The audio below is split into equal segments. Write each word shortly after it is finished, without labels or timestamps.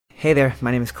Hey there, my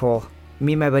name is Cole.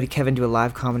 Me and my buddy Kevin do a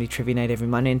live comedy trivia night every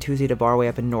Monday and Tuesday at a bar way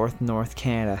up in North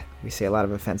Canada. We say a lot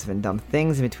of offensive and dumb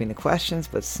things in between the questions,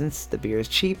 but since the beer is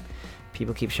cheap,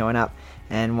 people keep showing up.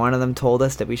 And one of them told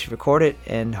us that we should record it,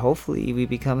 and hopefully we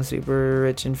become super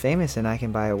rich and famous and I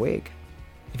can buy a wig.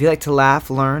 If you like to laugh,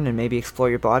 learn, and maybe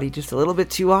explore your body just a little bit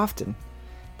too often,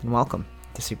 then welcome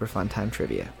to Super Fun Time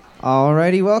Trivia.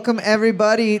 Alrighty, welcome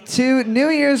everybody to New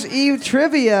Year's Eve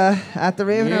Trivia at the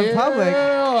Raven Republic.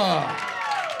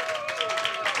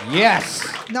 Yes.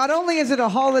 Not only is it a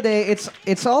holiday,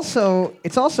 it's also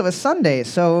a Sunday.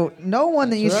 So no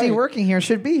one that you see working here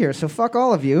should be here. So fuck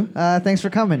all of you. Thanks for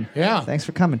coming. Yeah. Thanks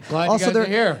for coming. Glad also, you guys are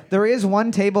here. There is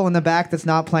one table in the back that's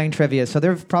not playing trivia, so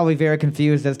they're probably very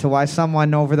confused as to why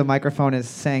someone over the microphone is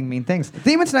saying mean things. The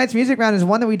theme of tonight's music round is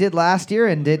one that we did last year,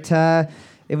 and it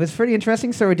was pretty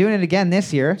interesting, so we're doing it again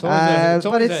this year. It's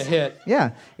always a hit.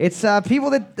 Yeah. It's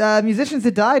musicians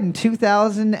that died in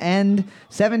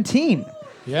 2017.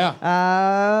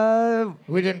 Yeah.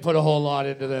 We didn't put a whole lot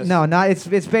into this. No, it's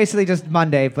basically just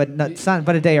Monday, but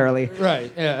a day early.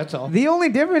 Right, yeah, that's all. The only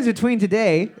difference between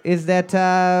today is that,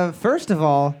 first of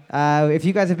all, if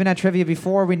you guys have been at trivia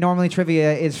before,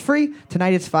 trivia is free.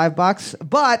 Tonight it's $5,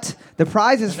 but the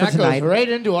prizes for tonight... That goes right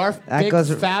into our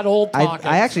fat old pockets.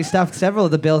 I actually stuffed several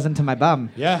of the bills into my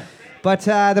bum. Yeah. But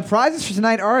the prizes for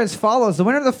tonight are as follows. The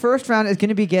winner of the first round is going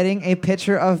to be getting a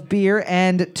pitcher of beer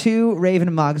and 2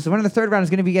 Raven mugs. The winner of the third round is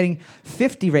going to be getting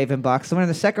 50 Raven bucks. The winner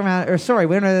of the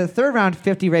winner of the third round,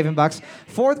 50 Raven bucks.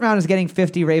 Fourth round is getting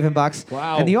 50 Raven bucks.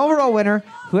 Wow. And the overall winner,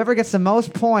 whoever gets the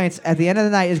most points at the end of the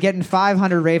night, is getting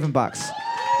 500 Raven bucks.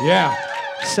 Yeah.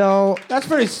 So that's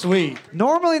pretty sweet.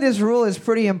 Normally this rule is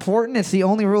pretty important. It's the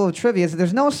only rule of trivia is that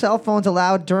there's no cell phones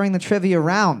allowed during the trivia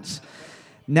rounds.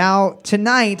 Now,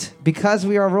 tonight, because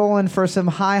we are rolling for some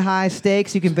high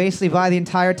stakes, you can basically buy the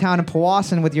entire town of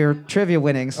Powassan with your trivia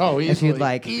winnings. Oh, easily. If you'd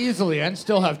like. Easily, and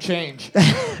still have change.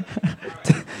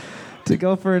 to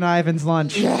go for an Ivan's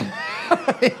lunch. Yeah.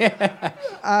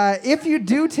 If you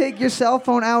do take your cell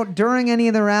phone out during any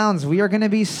of the rounds, we are going to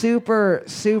be super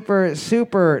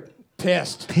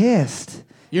pissed.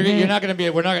 You're not going to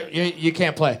be. You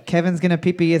can't play. Kevin's going to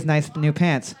pee his nice new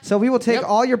pants. So we will take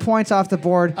all your points off the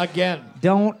board. Again.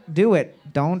 Don't do it.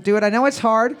 Don't do it. I know it's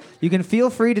hard. You can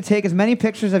feel free to take as many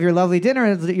pictures of your lovely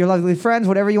dinner, your lovely friends,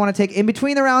 whatever you want to take in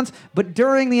between the rounds. But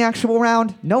during the actual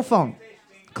round, no phone.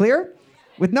 Clear?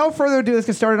 With no further ado, let's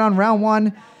get started on round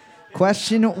 1.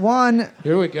 Question 1.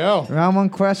 Here we go. Round 1,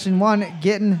 question 1.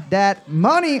 Getting that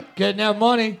money. Getting that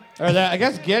money. Or that, I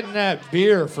guess getting that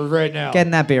beer for right now. Getting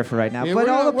that beer for right now. Yeah, but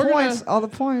all the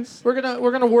points. We're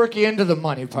gonna work you into the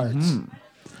money parts. Mm-hmm.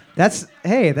 That's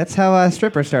how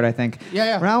strippers start, I think.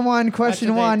 Yeah. Round 1,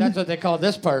 question 1. That's what they call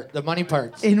this part, the money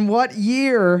parts. In what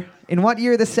year the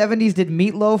 70s did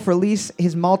Meatloaf release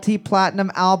his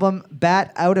multi-platinum album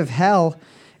Bat Out of Hell?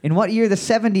 In what year the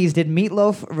 70s did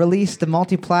Meatloaf release the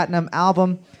multi-platinum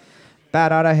album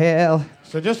Bat Out of Hell?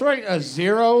 So just write a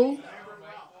 0.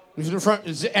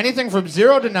 Anything from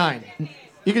 0 to 9.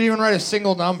 You could even write a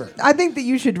single number. I think that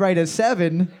you should write a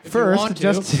 7 first,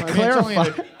 just to clarify.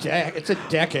 It's a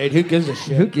decade. Who gives a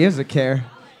shit? Who gives a care?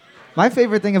 My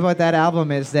favorite thing about that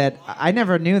album is that I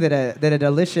never knew that a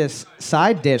delicious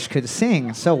side dish could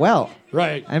sing so well.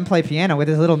 Right. And play piano with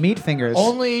his little meat fingers.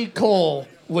 Only Cole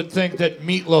would think that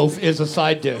meatloaf is a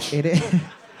side dish. It is.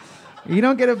 You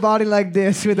don't get a body like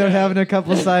this without having a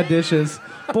couple side dishes.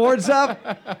 Boards up.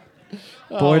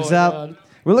 Boards up. God.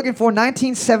 We're looking for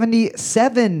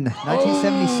 1977.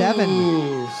 1977.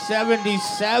 Ooh,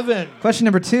 77. Question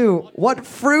number 2. What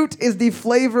fruit is the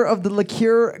flavor of the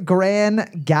liqueur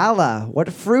Gran Gala?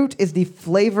 What fruit is the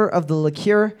flavor of the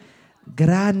liqueur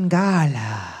Gran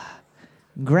Gala?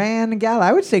 Gran Gala.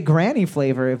 I would say granny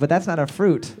flavor, but that's not a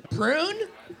fruit. Prune?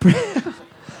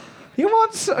 You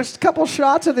want a couple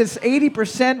shots of this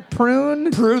 80% prune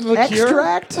liqueur?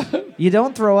 Extract? You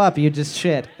don't throw up. You just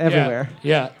shit everywhere.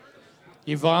 Yeah.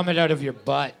 You vomit out of your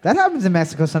butt. That happens in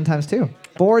Mexico sometimes, too.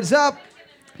 Boards up.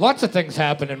 Lots of things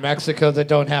happen in Mexico that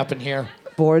don't happen here.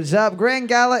 Boards up. Gran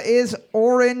Gala is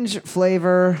orange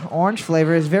flavor. Orange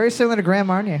flavor is very similar to Grand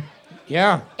Marnier.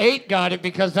 Yeah. 8 got it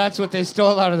because that's what they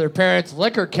stole out of their parents'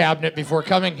 liquor cabinet before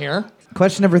coming here.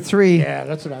 Question number 3. Yeah,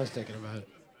 that's what I was thinking about.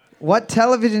 What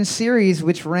television series,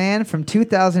 which ran from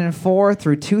 2004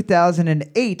 through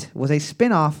 2008, was a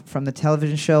spin-off from the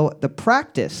television show The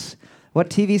Practice? What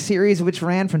TV series, which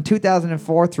ran from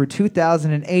 2004 through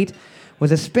 2008,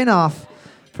 was a spin-off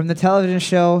from the television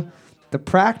show The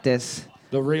Practice?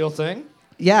 The Real Thing?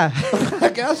 Yeah. I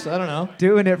guess. I don't know.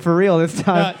 Doing it for real this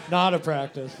time. Not a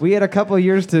practice. We had a couple of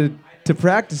years to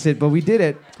practice it, but we did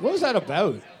it. What was that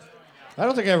about? I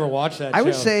don't think I ever watched that show. I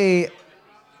would say,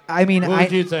 I mean, What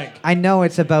do you think? I know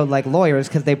it's about like lawyers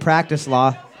because they practice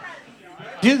law.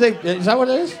 Do they? Is that what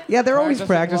it is? Yeah, they're always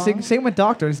Practicing practicing. Same with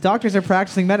doctors. Doctors are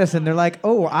practicing medicine. They're like,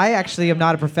 oh, I actually am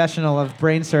not a professional of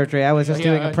brain surgery. I was just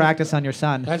doing a practice on your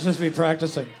son. That's just me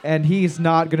practicing. And he's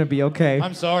not going to be okay.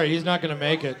 I'm sorry, he's not going to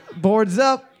make it. Boards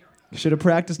up. Should have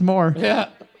practiced more. Yeah.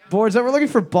 Boards up. We're looking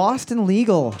for Boston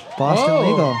Legal. Boston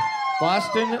Legal.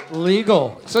 Boston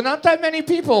Legal. So not that many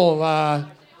people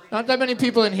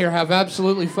in here have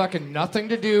absolutely fucking nothing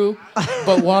to do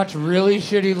but watch really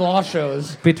shitty law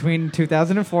shows Between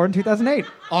 2004 and 2008.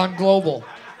 on Global.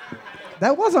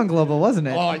 That was on Global, wasn't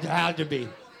it? Oh, it had to be.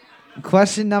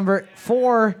 Question number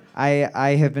 4.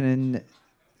 I have been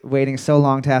waiting so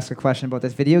long to ask a question about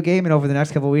this video game, and over the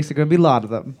next couple of weeks, there are going to be a lot of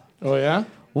them. Oh, yeah?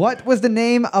 What was the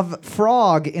name of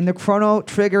Frog in the Chrono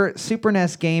Trigger Super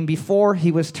NES game before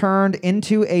he was turned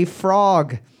into a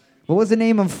frog? What was the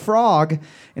name of Frog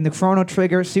in the Chrono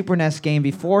Trigger Super NES game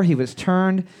before he was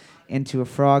turned into a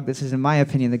frog? This is, in my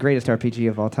opinion, the greatest RPG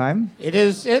of all time. It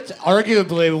is. It's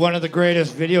arguably one of the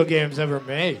greatest video games ever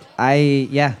made.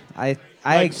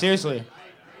 Like, seriously.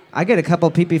 I get a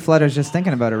couple pee-pee flutters just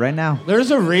thinking about it right now.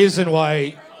 There's a reason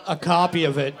why a copy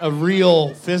of it, a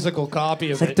real physical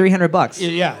copy of It's like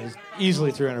 $300. Yeah, it's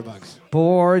easily $300.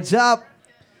 Boards up.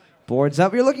 Boards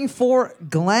up. You're looking for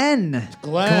Glenn.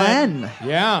 Glenn.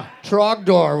 Yeah.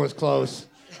 Trogdor was close.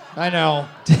 I know.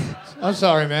 I'm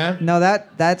sorry, man. No,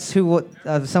 that's who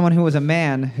someone who was a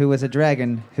man, who was a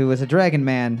dragon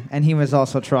man, and he was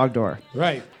also Trogdor.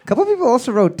 Right. A couple people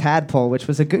also wrote Tadpole, which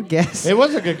was a good guess. It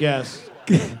was a good guess.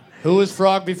 Who was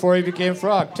Frog before he became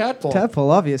Frog? Tadpole. Tadpole,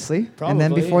 obviously. Probably, and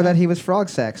then before that, he was Frog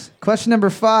Sex. Question number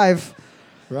 5.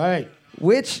 Right.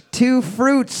 Which two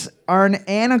fruits are an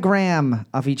anagram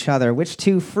of each other? Which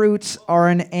two fruits are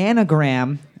an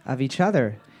anagram of each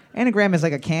other? Anagram is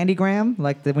like a candygram,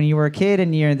 like when you were a kid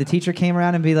and the teacher came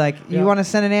around and be like, you want to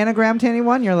send an anagram to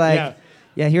anyone? You're like,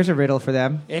 yeah, here's a riddle for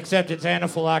them. Except it's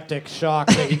anaphylactic shock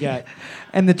that you get.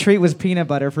 And the treat was peanut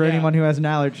butter for anyone who has an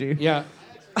allergy. Yeah.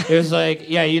 It was like,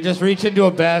 you just reach into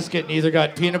a basket and either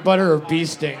got peanut butter or bee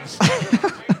stings.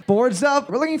 Boards up.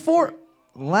 We're looking for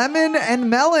lemon and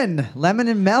melon. Lemon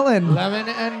and melon. Lemon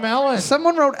and melon.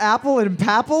 Someone wrote apple and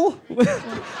papple.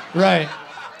 Right.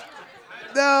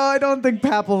 No, I don't think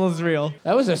papple is real.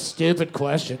 That was a stupid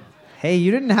question. Hey,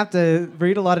 you didn't have to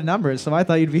read a lot of numbers, so I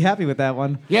thought you'd be happy with that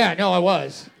one. Yeah, no, I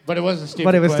was. But it was a stupid question.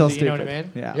 But it was still stupid. You know what I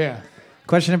mean? Yeah.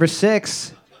 Question number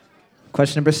 6.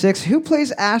 Who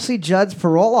plays Ashley Judd's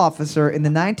parole officer in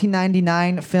the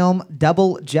 1999 film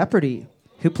Double Jeopardy?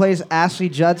 Who plays Ashley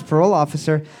Judd's parole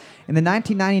officer in the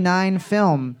 1999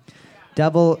 film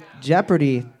Double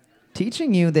Jeopardy?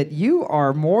 Teaching you that you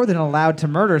are more than allowed to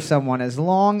murder someone as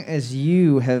long as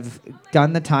you have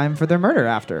done the time for their murder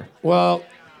after. Well,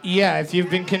 yeah, if you've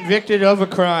been convicted of a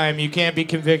crime, you can't be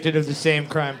convicted of the same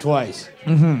crime twice.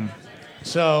 Mm-hmm.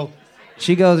 So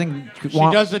she goes and she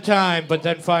does the time, but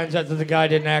then finds out that the guy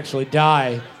didn't actually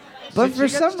die. But for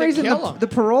some reason, the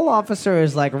parole officer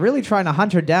is like really trying to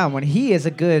hunt her down when he is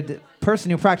a good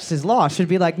person who practices law. Should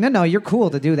be like, no, you're cool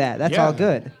to do that. That's all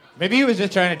good. Maybe he was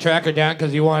just trying to track her down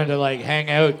because he wanted to like hang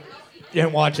out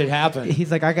and watch it happen. He's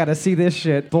like, I gotta see this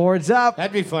shit. Boards up.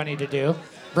 That'd be funny to do.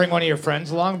 Bring one of your friends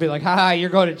along and be like, haha,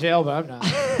 you're going to jail, but I'm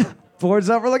not.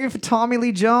 Boards up. We're looking for Tommy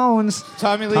Lee Jones.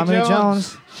 Tommy Lee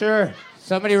Jones. Sure.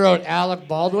 Somebody wrote Alec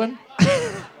Baldwin.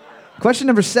 Question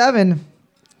number 7.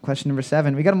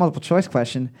 We got a multiple choice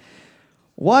question.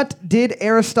 What did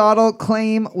Aristotle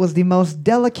claim was the most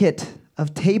delicate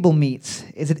of table meats?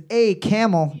 Is it A,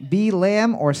 camel, B,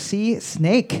 lamb, or C,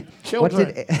 snake?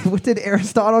 Children. What did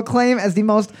Aristotle claim as the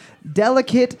most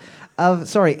delicate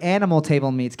of, animal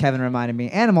table meats? Kevin reminded me.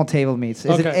 Animal table meats.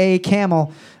 Is it A,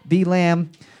 camel, B,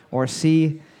 lamb, or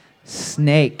C,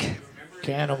 snake?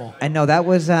 Canimal. And no, that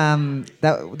was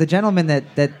the gentleman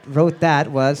that wrote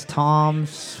that was Tom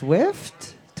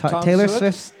Swift, Taylor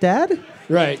Swift's dad.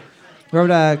 Right. Wrote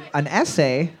an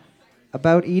essay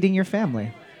about eating your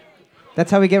family. That's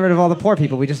how we get rid of all the poor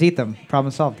people. We just eat them.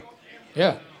 Problem solved.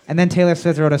 Yeah. And then Taylor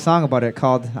Swift wrote a song about it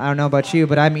called I Don't Know About You,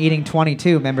 but I'm eating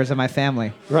 22 members of my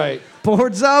family. Right.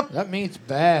 Boards up. That means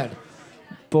bad.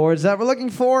 Boards up. We're looking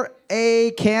for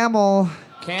a camel.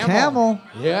 Camel.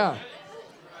 Yeah.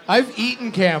 I've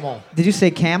eaten camel. Did you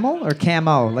say camel or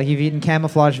camo? Like you've eaten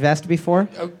camouflage vest before?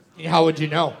 How would you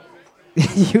know?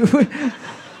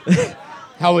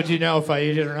 How would you know if I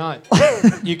eat it or not?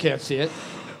 You can't see it.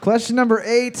 Question number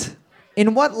 8.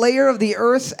 In what layer of the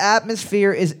Earth's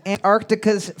atmosphere is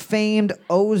Antarctica's famed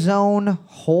ozone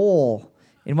hole?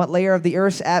 In what layer of the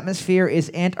Earth's atmosphere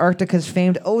is Antarctica's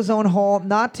famed ozone hole,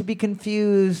 not to be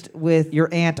confused with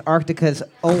your Antarctica's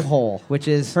O-hole, which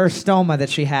is her stoma that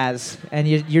she has. And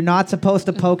you're not supposed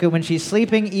to poke it when she's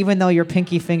sleeping, even though your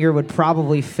pinky finger would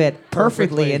probably fit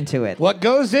perfectly into it. What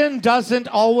goes in doesn't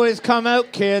always come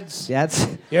out, kids. That's...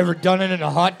 You ever done it in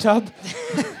a hot tub?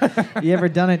 You ever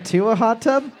done it to a hot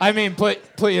tub? I mean, put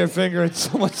your finger in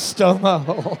someone's stoma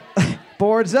hole.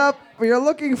 Boards up. We are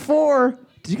looking for...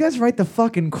 Did you guys write the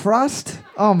fucking crust?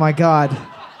 Oh, my God.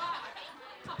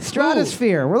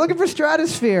 Stratosphere. We're looking for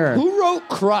stratosphere. Who wrote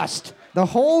crust? The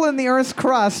hole in the Earth's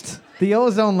crust, the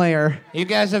ozone layer. You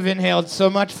guys have inhaled so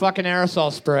much fucking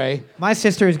aerosol spray. My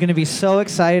sister is going to be so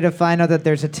excited to find out that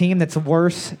there's a team that's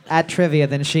worse at trivia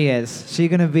than she is. She's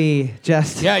going to be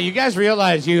just... Yeah, you guys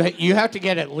realize you have to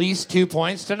get at least 2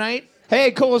 points tonight?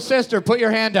 Hey, cool sister, put your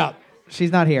hand up.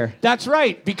 She's not here. That's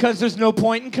right, because there's no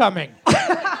point in coming.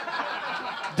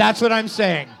 That's what I'm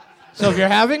saying. So if you're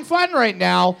having fun right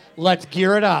now, let's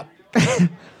gear it up.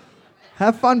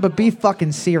 Have fun, but be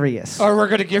fucking serious. Or we're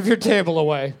going to give your table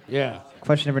away. Yeah.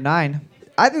 Question number 9.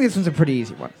 I think this one's a pretty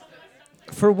easy one.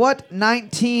 For what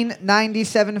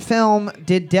 1997 film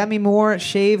did Demi Moore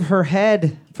shave her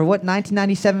head? For what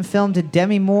 1997 film did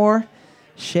Demi Moore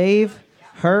shave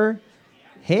her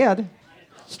head?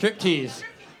 Striptease.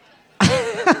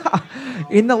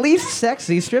 In the least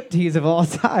sexy striptease of all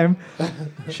time,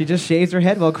 she just shaves her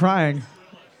head while crying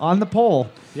on the pole.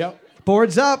 Yep.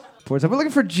 Boards up. Boards up. We're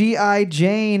looking for G.I.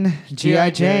 Jane. G.I.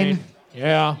 Jane.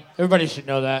 Yeah, everybody should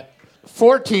know that.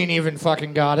 14 even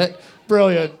fucking got it.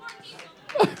 Brilliant.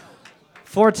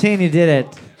 14, you did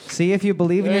it. See, if you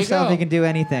believe in There you yourself, go. you can do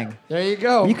anything. There you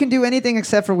go. You can do anything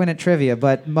except for win at trivia,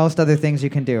 but most other things you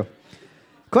can do.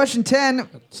 Question 10.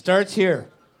 Starts here.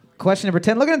 Question number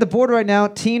 10. Looking at the board right now,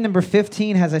 team number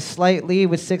 15 has a slight lead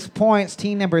with 6 points.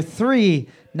 Team number 3,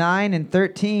 9, and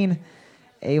 13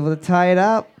 able to tie it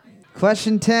up.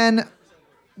 Question 10.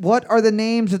 What are the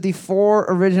names of the 4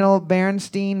 original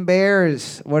Berenstain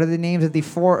Bears? What are the names of the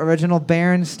 4 original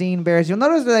Berenstain Bears? You'll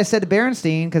notice that I said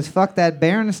Berenstain because fuck that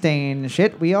Berenstain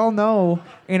shit. We all know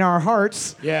in our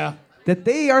hearts that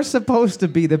they are supposed to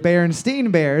be the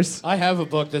Berenstain Bears. I have a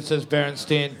book that says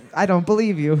Berenstain. I don't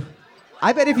believe you.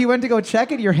 I bet if you went to go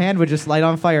check it, your hand would just light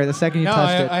on fire the second you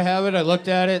touched it. I have it. I looked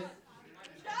at it.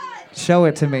 Show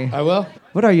it to me. I will.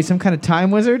 What are you, some kind of time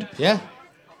wizard? Yeah.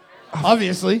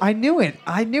 Obviously. I knew it.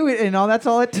 And that's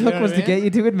all it took was to get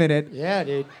you to admit it. Yeah,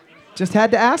 dude. Just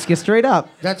had to ask you straight up.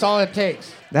 That's all it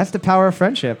takes. That's the power of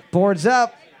friendship. Boards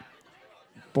up.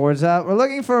 Boards up. We're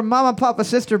looking for Mama, Papa,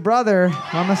 Sister, Brother.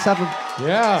 Mama,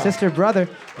 Papa, Sister, Brother.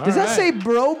 Does that say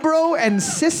bro, and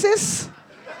sissis?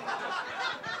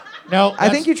 No. I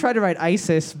think you tried to write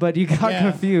ISIS, but you got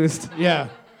confused. Yeah.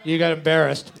 You got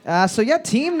embarrassed.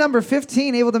 Team number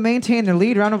 15 able to maintain their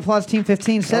lead. Round of applause, Team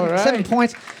 15. 7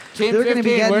 points. Team 15,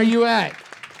 where are you at?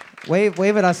 Wave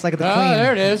at us like the Queen. Oh,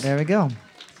 there it is. There we go.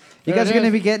 You guys are going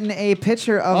to be getting a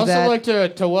picture of that. Also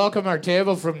like to welcome our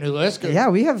table from New Lisker. Yeah,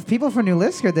 we have people from New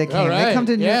Lisker that came. All right.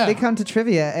 They come to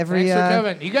trivia every. Thanks for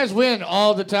coming. You guys win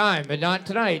all the time, but not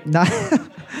tonight.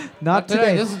 Not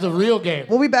today. This is the real game.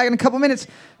 We'll be back in a couple minutes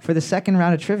for the second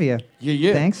round of trivia.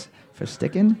 Yeah. Thanks for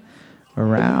sticking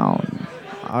around.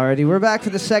 Alrighty, we're back for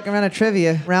the second round of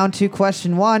trivia. Round 2,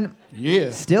 question 1.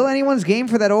 Yeah. Still anyone's game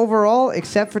for that overall,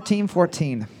 except for Team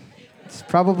 14. It's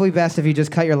probably best if you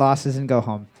just cut your losses and go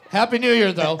home. Happy New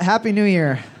Year, though. Happy New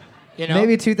Year. You know?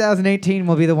 Maybe 2018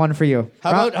 will be the one for you.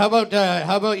 How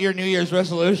about your New Year's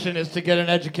resolution is to get an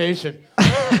education?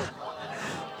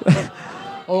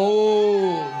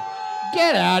 Oh,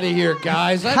 get out of here,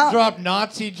 guys! I've dropped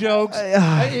Nazi jokes.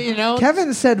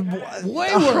 Kevin said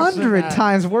way 100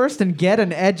 times worse than get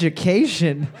an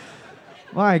education.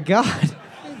 My God.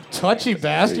 Touchy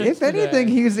bastard. If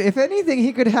anything,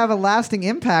 he could have a lasting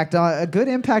impact a good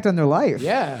impact on their life.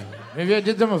 Yeah. Maybe I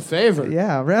did them a favor.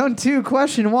 Yeah. Round 2,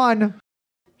 question 1.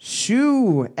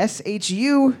 Shu,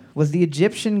 S-H-U, was the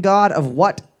Egyptian god of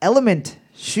what element?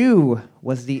 Shu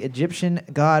was the Egyptian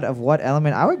god of what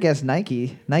element? I would guess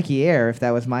Nike Air, if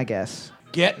that was my guess.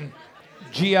 Gettin.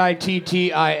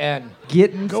 Gittin.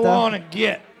 Gettin' Go stuff. on and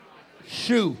get.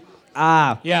 Shu.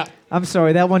 Yeah. I'm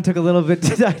sorry, that one took a little bit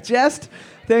to digest.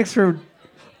 Thanks for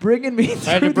bringing me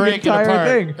through the entire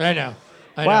thing. I know.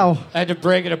 Wow. I had to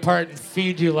break it apart and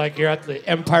feed you like you're at the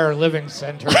Empire Living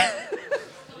Center.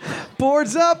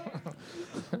 Boards up.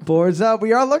 Boards up.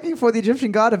 We are looking for the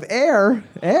Egyptian god of air.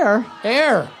 Air.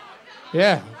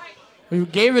 Yeah. We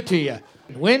gave it to you.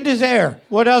 Wind is air.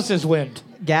 What else is wind?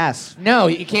 Gas. No,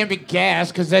 it can't be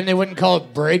gas because then they wouldn't call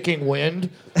it breaking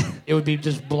wind. It would be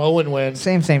just blowing wind.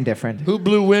 Same, different. Who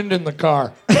blew wind in the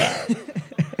car?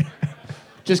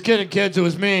 Just kidding, kids. It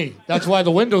was me. That's why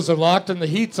the windows are locked and the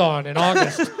heat's on in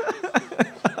August.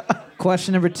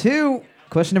 Question number two.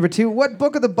 What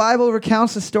book of the Bible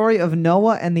recounts the story of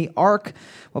Noah and the Ark?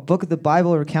 What book of the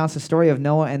Bible recounts the story of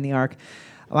Noah and the Ark?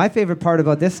 My favorite part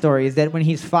about this story is that when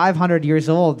he's 500 years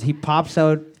old, he pops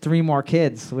out 3 more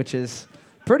kids, which is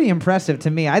pretty impressive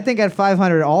to me. I think at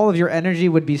 500, all of your energy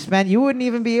would be spent. You wouldn't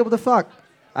even be able to fuck.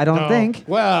 I don't think.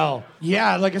 Well,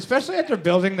 yeah, like especially after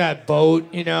building that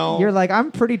boat, you know. You're like,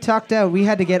 I'm pretty tucked out. We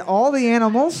had to get all the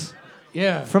animals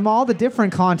from all the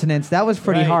different continents. That was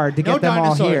pretty hard to get them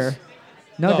all here.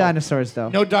 No dinosaurs, though.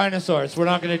 No dinosaurs. We're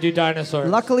not going to do dinosaurs.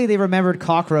 Luckily, they remembered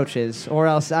cockroaches, or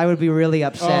else I would be really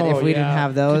upset if we didn't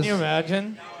have those. Can you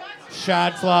imagine?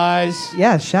 Shad flies.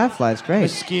 Yeah, shad flies, great.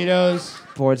 Mosquitoes.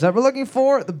 Boards up. We're looking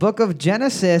for the Book of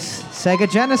Genesis.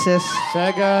 Sega Genesis.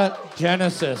 Sega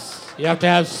Genesis. You have to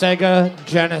have Sega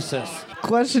Genesis.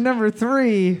 Question number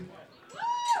 3.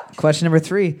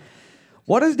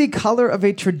 What is the color of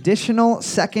a traditional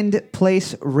second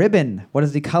place ribbon? What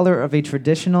is the color of a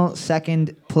traditional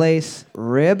second place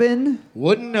ribbon?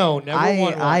 Wouldn't know. Never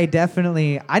won one.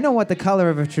 I know what the color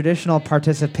of a traditional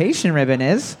participation ribbon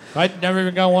is. I'd never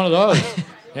even got one of those.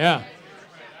 Yeah.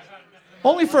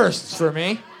 Only firsts for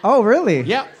me. Oh, really?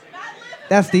 Yep.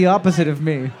 That's the opposite of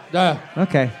me.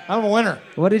 Okay. I'm a winner.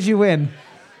 What did you win?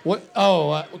 What?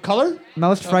 Oh, color?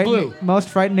 Most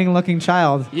frightening looking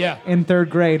child. Yeah. In 3rd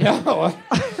grade.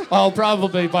 Well,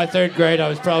 probably by 3rd grade I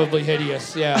was probably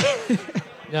hideous. Yeah.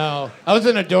 No, I was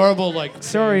an adorable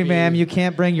Sorry, ma'am, you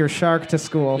can't bring your shark to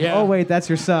school. Yeah. Oh wait, that's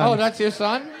your son. Oh, that's your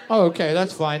son? Oh, okay,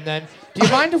 that's fine then. Do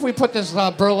you mind if we put this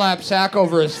burlap sack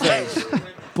over his face?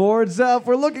 Boards up.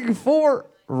 We're looking for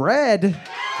red.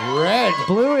 Red.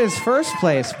 Blue is first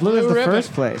place. Blue is the ribbon.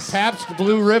 First place. Pabst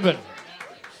Blue Ribbon.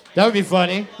 That would be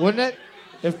funny, wouldn't it?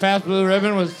 If Pabst Blue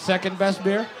Ribbon was second best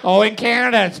beer? Oh, in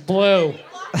Canada, it's blue.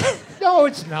 No,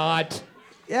 it's not.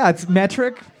 Yeah, it's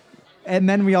metric. And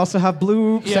then we also have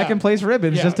blue second place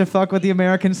ribbons just to fuck with the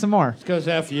Americans some more. It's because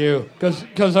F you.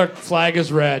 Because our flag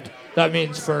is red. That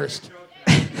means first.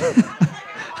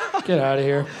 Get out of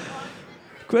here.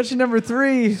 Question number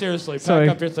 3. Seriously, pack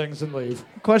up your things and leave.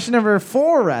 Question number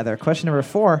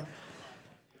 4.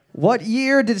 What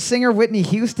year did singer Whitney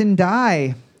Houston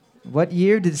die?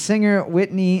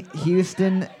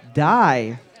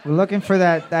 We're looking for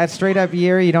that straight up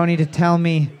year. You don't need to tell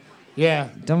me. Yeah.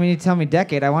 Don't need to tell me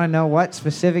decade. I want to know what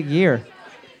specific year.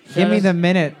 Give me the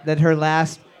minute that her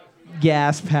last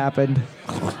gasp happened.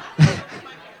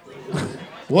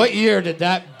 What year did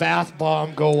that bath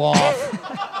bomb go off?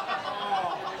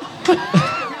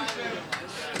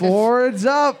 Boards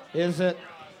up. Is it?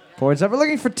 Boards up. We're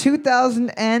looking for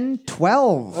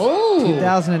 2012. Oh.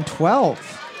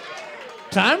 2012.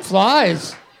 Time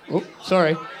flies. Oh,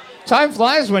 sorry. Time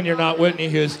flies when you're not Whitney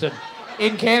Houston.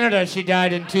 In Canada, she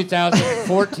died in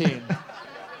 2014.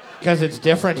 Because it's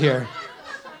different here.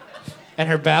 And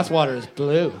her bathwater is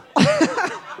blue.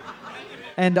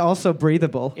 And also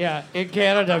breathable. Yeah, in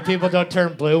Canada, people don't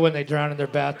turn blue when they drown in their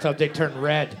bathtub. They turn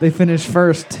red. They finish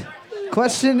first.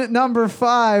 Question number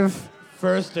 5.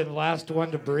 First and last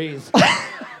one to breathe.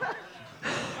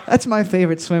 That's my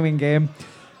favorite swimming game.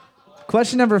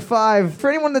 Question number 5. For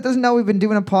anyone that doesn't know, we've been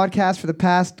doing a podcast for the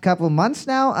past couple of months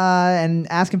now and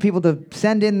asking people to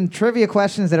send in trivia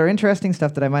questions that are interesting,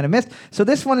 stuff that I might have missed. So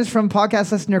this one is from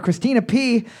podcast listener Christina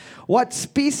P. What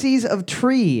species of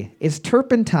tree is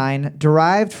turpentine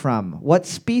derived from? What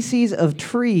species of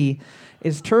tree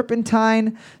is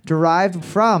turpentine derived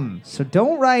from? So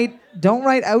don't write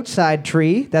outside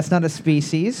tree. That's not a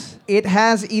species. It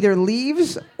has either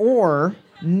leaves or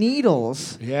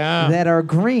needles that are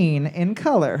green in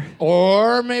color.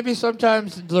 Or maybe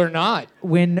sometimes they're not.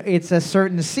 When it's a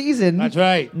certain season. That's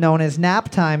right. Known as nap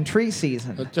time tree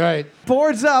season. That's right.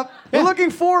 Boards up. Yeah. We're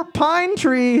looking for pine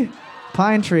tree.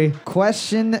 Pine tree.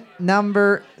 Question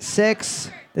number 6.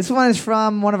 This one is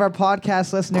from one of our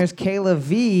podcast listeners, Kayla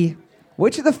V.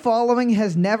 Which of the following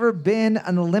has never been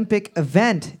an Olympic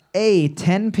event? A,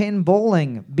 10-pin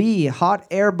bowling. B, hot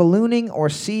air ballooning. Or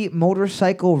C,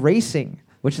 motorcycle racing.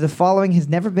 Which of the following has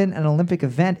never been an Olympic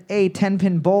event? A,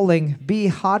 10-pin bowling. B,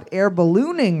 hot air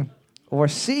ballooning. Or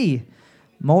C,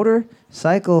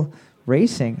 motorcycle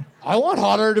racing. I want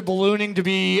hot air ballooning to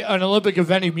be an Olympic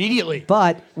event immediately.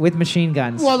 But with machine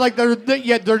guns. Well,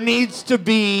 there needs to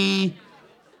be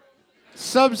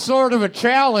some sort of a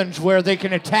challenge where they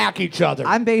can attack each other.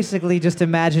 I'm basically just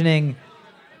imagining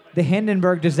the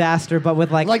Hindenburg disaster, but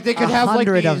with like they could have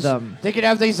 100 these, of them. They could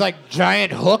have these like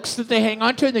giant hooks that they hang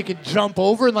onto, and they could jump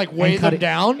over and like weigh them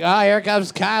down. Here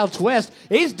comes Kyle Twist.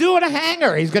 He's doing a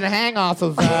hanger. He's going to hang off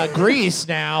of Greece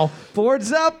now.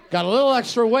 Boards up. Got a little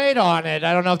extra weight on it.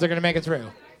 I don't know if they're going to make it through.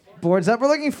 Boards up. We're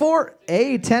looking for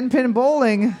a 10-pin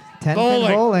bowling. 10-pin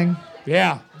bowling.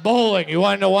 Yeah, bowling. You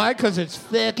want to know why? Because it's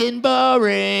fucking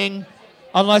boring.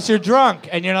 Unless you're drunk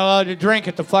and you're not allowed to drink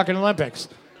at the fucking Olympics.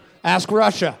 Ask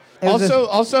Russia.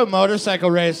 Also, motorcycle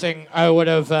racing. I would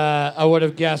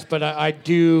have guessed, but I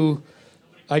do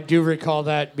recall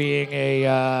that being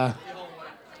a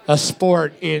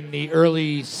sport in the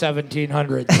early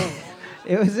 1700s.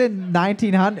 It was in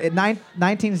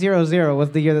 1900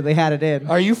 was the year that they had it in.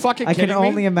 Are you fucking kidding me? I can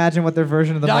only imagine what their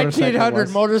version of the motorcycle was. 1900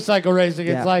 motorcycle racing.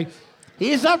 It's like,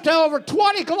 he's up to over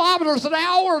 20 kilometers an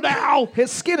hour now.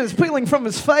 His skin is peeling from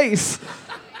his face.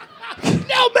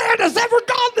 No man has ever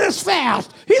gone this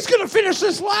fast. He's going to finish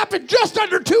this lap in just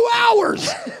under 2 hours.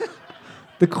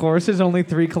 The course is only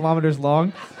 3 kilometers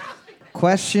long.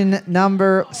 Question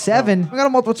number 7. We got a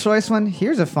multiple choice one.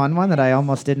 Here's a fun one that I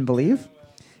almost didn't believe.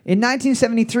 In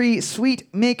 1973,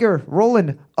 sweet maker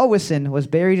Roland Owison was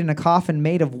buried in a coffin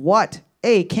made of what?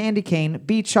 A, candy cane,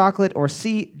 B, chocolate, or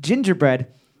C, gingerbread.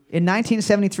 In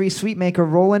 1973, sweet maker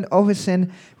Roland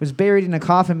Owison was buried in a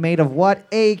coffin made of what?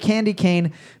 A, candy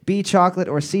cane, B, chocolate,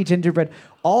 or C, gingerbread.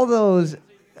 All those,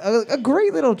 a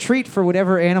great little treat for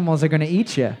whatever animals are going to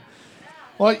eat you.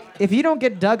 Well, if you don't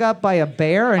get dug up by a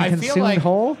bear and consumed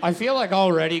whole. I feel like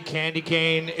already candy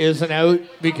cane isn't out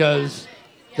because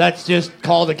that's just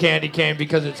called a candy cane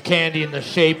because it's candy in the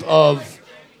shape of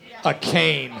a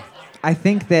cane. I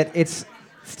think that it's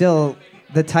still...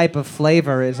 The type of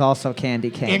flavor is also candy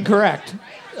cane. Incorrect.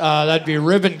 That'd be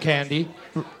ribbon candy.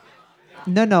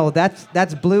 No,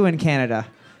 that's blue in Canada.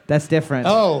 That's different.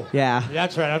 Oh. Yeah.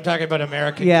 That's right. I'm talking about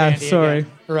American candy. Yeah, sorry.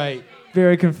 Again. Right.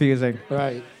 Very confusing.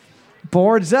 Right.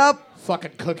 Boards up.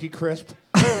 Fucking Cookie Crisp.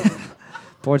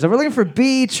 Boards up. We're looking for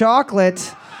B,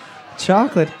 chocolate.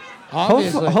 Chocolate.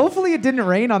 Obviously. Hopefully it didn't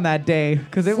rain on that day,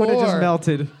 because it would have just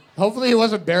melted. Hopefully he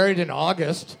wasn't buried in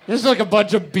August. There's like a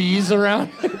bunch of bees around.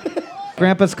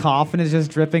 Grandpa's coffin is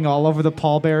just dripping all over the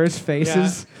pallbearers'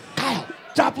 faces. Yeah. Kyle,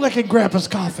 stop licking Grandpa's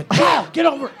coffin. Kyle, get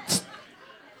over it.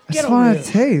 I just want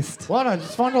to taste. What? I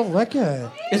just want to lick it.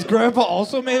 Is Grandpa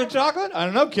also made of chocolate? I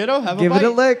don't know, kiddo. Have a Give bite. it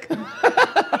a lick.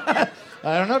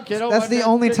 I don't know, kiddo. That's the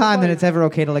only time that it's ever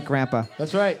okay to lick Grandpa.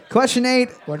 That's right. Question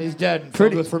 8. When he's dead and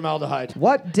filled with formaldehyde.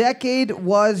 What decade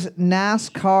was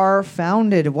NASCAR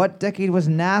founded? What decade was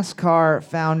NASCAR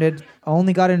founded?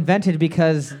 Only got invented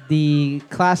because the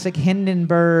classic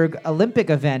Hindenburg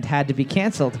Olympic event had to be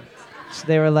canceled. So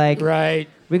they were like, right.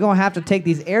 We're going to have to take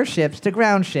these airships to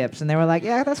ground ships. And they were like,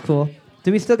 yeah, that's cool.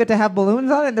 Do we still get to have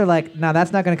balloons on it? And they're like, no,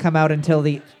 that's not going to come out until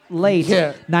the late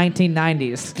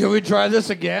 1990s. Can we try this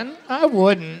again? I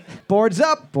wouldn't. Boards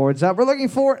up. Boards up. We're looking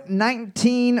for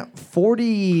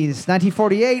 1940s.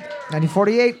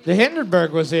 1948. The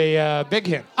Hindenburg was a big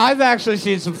hit. I've actually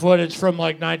seen some footage from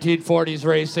like 1940s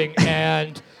racing,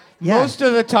 and most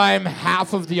of the time,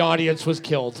 half of the audience was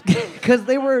killed. Because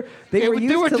they were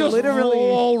used to just literally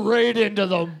roll right into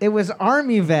them. It was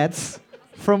army vets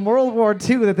from World War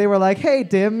II that they were like, hey,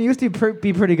 Tim, you used to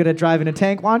be pretty good at driving a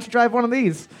tank. Why don't you drive one of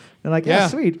these? They're like, yeah,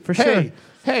 sweet, for sure.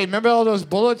 Hey, remember all those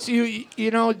bullets you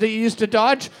know that you used to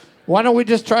dodge? Why don't we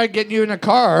just try getting you in a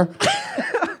car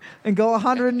and go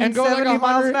 170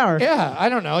 miles an hour? Yeah, I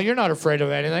don't know. You're not afraid of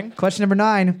anything. Question number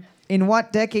 9. In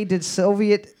what decade did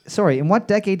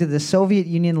the Soviet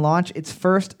Union launch its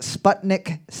first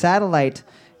Sputnik satellite?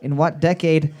 In what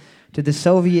decade did the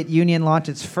Soviet Union launch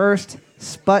its first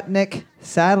Sputnik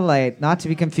satellite? Not to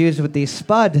be confused with the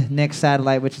Spudnik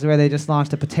satellite, which is where they just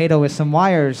launched a potato with some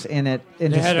wires in it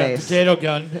into space. They had a potato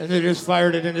gun, and they just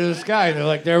fired it into the sky. They're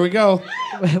like, there we go.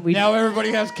 Now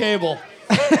everybody has cable.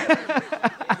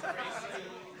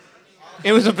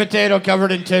 It was a potato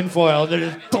covered in tinfoil. They're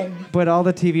just boom. But all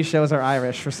the TV shows are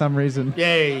Irish for some reason.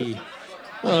 Yay.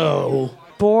 Oh.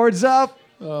 Boards up.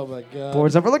 Oh, my God.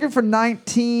 Boards up. We're looking for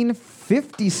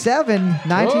 1957.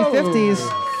 1950s.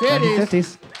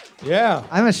 1950s. Yeah.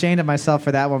 I'm ashamed of myself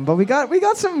for that one, but we got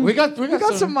some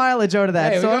mileage out of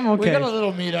that, so I'm okay. We got a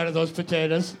little meat out of those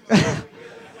potatoes.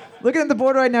 Looking at the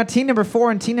board right now, team number 4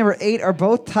 and team number 8 are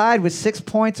both tied with 6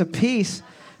 points apiece.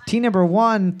 Team number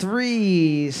 1,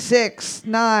 3, 6,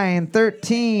 9,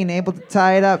 13, able to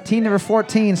tie it up. Team number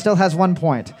 14 still has 1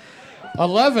 point.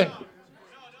 11.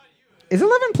 Is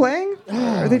 11 playing? Or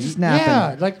are they just napping?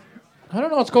 Yeah, I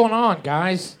don't know what's going on,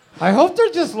 guys. I hope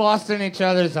they're just lost in each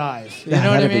other's eyes. You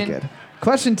know what I mean? That'd be good.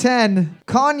 Question 10.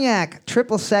 Cognac,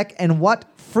 triple sec, and what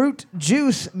fruit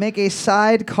juice make a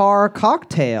sidecar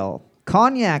cocktail?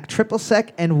 Cognac, triple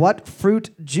sec, and what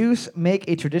fruit juice make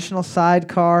a traditional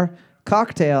sidecar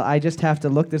cocktail? I just have to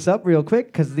look this up real quick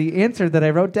because the answer that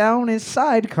I wrote down is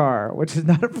sidecar, which is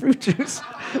not a fruit juice.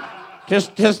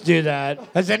 Just do that.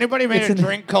 Has anybody made a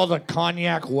drink called a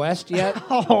Cognac West yet?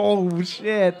 Oh,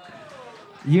 shit.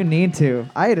 You need to.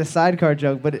 I had a sidecar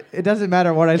joke, but it doesn't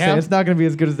matter what I say. It's not going to be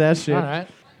as good as that shit. All right.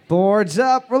 Boards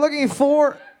up. We're looking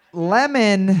for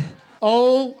lemon.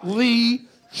 Holy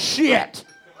shit.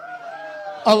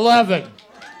 11.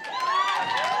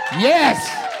 Yes.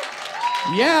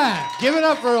 Yeah. Give it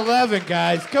up for 11,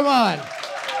 guys. Come on.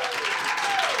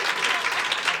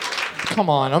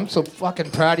 Come on. I'm so fucking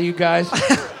proud of you guys.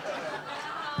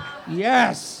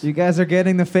 Yes. You guys are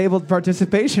getting the fabled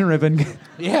participation ribbon.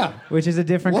 Yeah. Which is a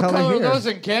different color here. What color are those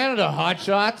in Canada, hot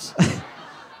shots?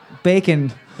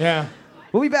 Bacon. Yeah.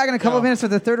 We'll be back in a couple of minutes for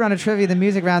the third round of trivia, the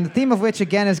music round, the theme of which,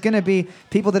 again, is going to be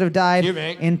people that have died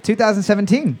in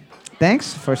 2017.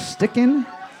 Thanks for sticking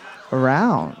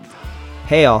around.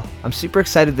 Hey all, I'm super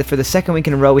excited that for the second week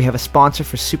in a row we have a sponsor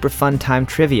for Super Fun Time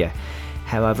Trivia.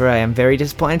 However, I am very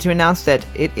disappointed to announce that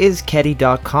it is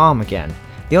Ketty.com again.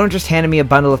 The owner just handed me a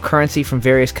bundle of currency from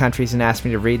various countries and asked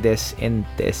me to read this in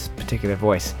this particular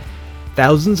voice.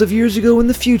 Thousands of years ago in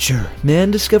the future,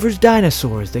 man discovers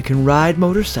dinosaurs that can ride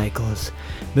motorcycles.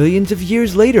 Millions of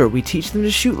years later, we teach them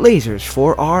to shoot lasers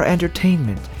for our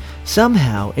entertainment.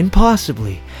 Somehow,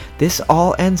 impossibly, this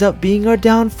all ends up being our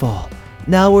downfall.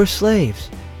 Now we're slaves.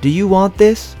 Do you want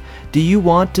this? Do you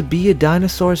want to be a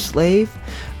dinosaur slave?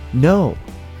 No.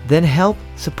 Then help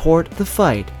support the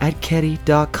fight at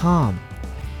Ketty.com.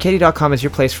 Ketty.com is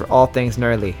your place for all things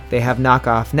nerdy. They have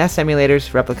knockoff NES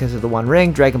emulators, replicas of the One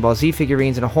Ring, Dragon Ball Z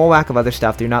figurines, and a whole whack of other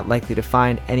stuff that you're not likely to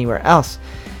find anywhere else.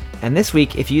 And this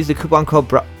week, if you use the coupon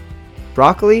code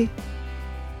broccoli,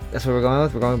 that's what we're going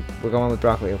with. We're going with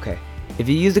broccoli. Okay. If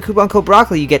you use the coupon code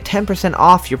broccoli, you get 10%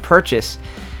 off your purchase.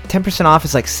 10% off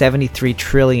is like 73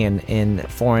 trillion in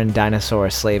foreign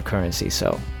dinosaur slave currency.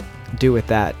 So, do with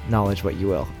that knowledge what you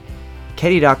will.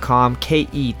 Ketty.com,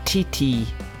 KETTEE.com,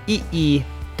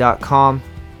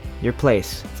 your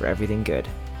place for everything good.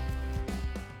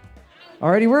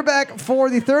 Alrighty, we're back for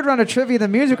the third round of trivia, the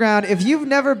music round. If you've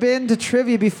never been to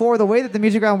trivia before, the way that the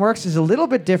music round works is a little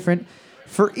bit different.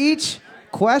 For each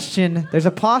question, there's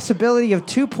a possibility of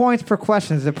 2 points per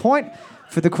question. There's a point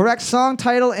for the correct song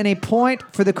title and a point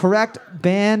for the correct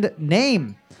band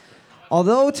name.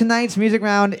 Although tonight's music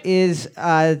round is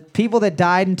people that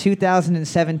died in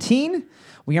 2017,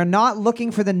 we are not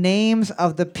looking for the names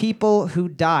of the people who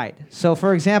died. So,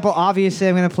 for example, obviously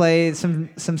I'm going to play some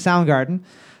Soundgarden.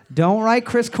 Don't write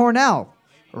Chris Cornell.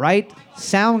 Write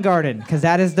Soundgarden, because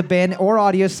that is the band, or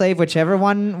Audioslave, whichever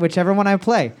one I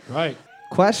play. Right.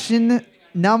 Question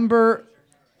number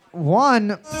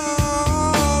 1.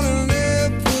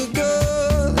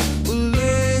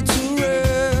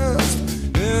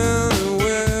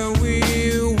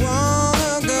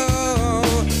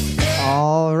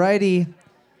 Alrighty.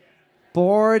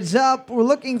 Boards up. We're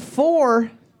looking for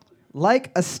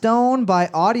Like a Stone by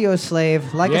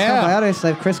Audioslave. Like a Stone by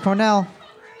Audioslave. Chris Cornell.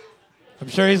 I'm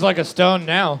sure he's like a stone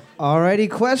now. Alrighty.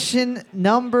 Question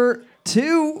number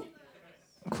 2.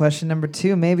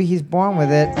 Maybe he's born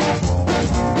with it.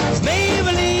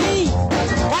 Maybelline,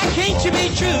 why can't you be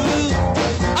true?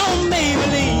 Oh,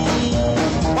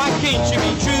 Maybelline, why can't you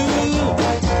be true?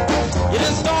 You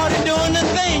done started doing the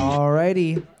thing.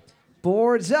 Alrighty.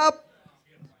 Boards up.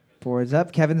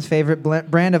 Kevin's favorite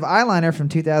brand of eyeliner from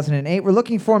 2008. We're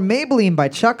looking for Maybelline by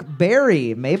Chuck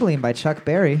Berry.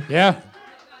 Yeah.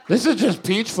 This is just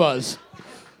peach fuzz.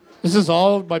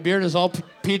 My beard is all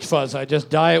peach fuzz. I just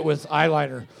dye it with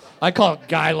eyeliner. I call it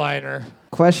guy liner.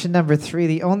 Question number 3.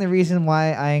 The only reason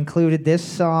why I included this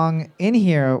song in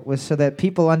here was so that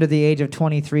people under the age of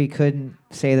 23 couldn't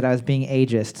say that I was being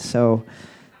ageist. So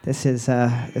this is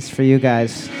for you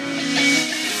guys.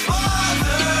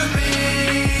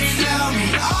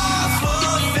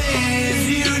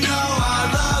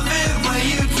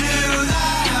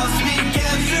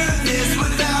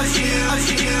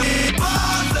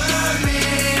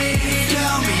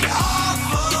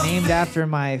 After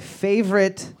my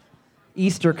favorite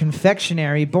Easter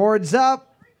confectionery. Boards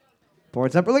up. We're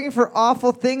looking for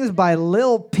Awful Things by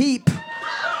Lil Peep.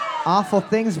 Lil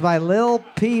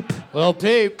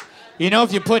Peep. You know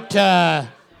if you put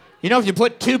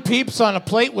 2 peeps on a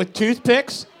plate with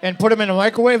toothpicks and put them in a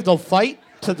microwave, they'll fight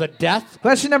to the death.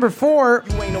 Question number 4.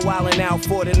 You ain't a wildin' out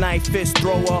for the night, fist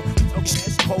thrower.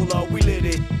 Cola, we lit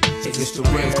it. It's the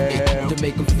real to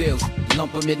make them feel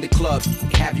lump them in the club.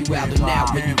 Have you out and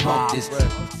out when you bump this.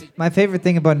 My favorite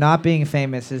thing about not being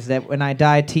famous is that when I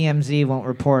die, TMZ won't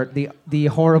report the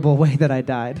horrible way that I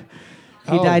died.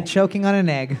 He died choking on an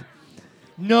egg.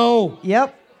 No.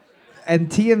 Yep. And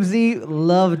TMZ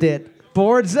loved it.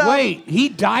 Boards up. Wait, he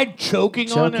died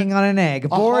choking on an egg.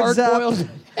 Boards up.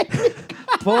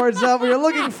 Boards up. We are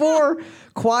looking for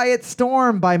Quiet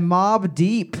Storm by Mobb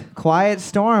Deep. Quiet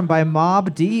Storm by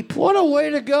Mobb Deep. What a way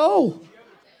to go.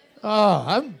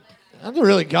 That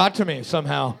really got to me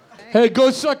somehow. Hey,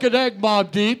 go suck an egg,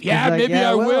 Mobb Deep. Yeah, like, maybe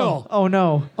I will. Oh,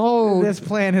 no. Oh. This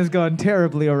plan has gone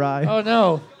terribly awry. Oh,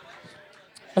 no.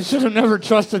 I should have never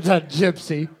trusted that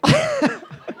gypsy.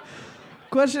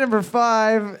 Question number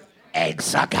 5. Egg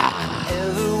sucker.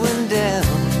 Everyone down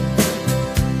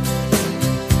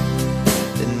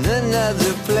in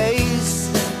another place,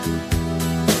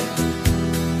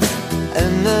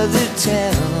 another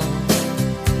town.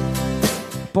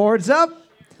 Boards up.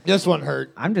 This one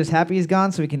hurt. I'm just happy he's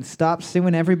gone so we can stop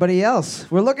suing everybody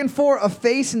else. We're looking for A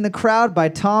Face in the Crowd by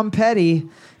Tom Petty.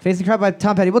 Face in the Crowd by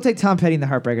Tom Petty. We'll take Tom Petty and the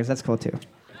Heartbreakers. That's cool, too.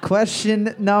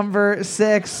 Question number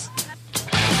 6.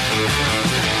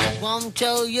 Won't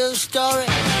tell you a story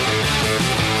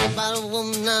about a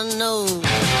woman I know.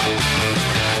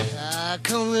 I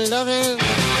come loving,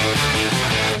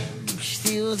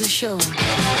 steal the show.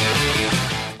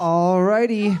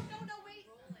 Alrighty.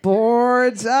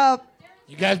 Boards up.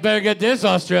 You guys better get this,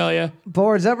 Australia.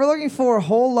 Boards up. We're looking for A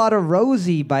Whole Lot of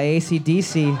Rosie by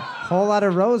AC/DC. Whole Lot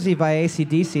of Rosie by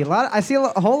AC/DC. I see a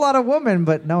whole lot of women,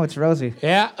 but no, it's Rosie.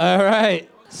 Yeah, all right.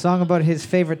 Song about his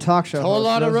favorite talk show. Whole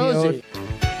lot of Rosie.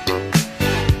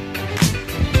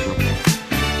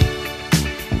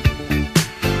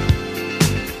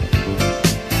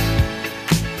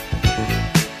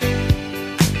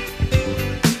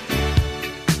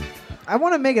 I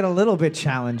want to make it a little bit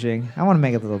challenging.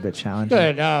 Good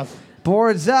enough.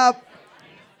 Boards up.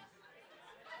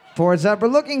 Boards up. We're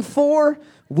looking for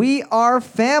We Are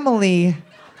Family.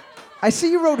 I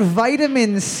see you wrote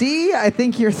Vitamin C. I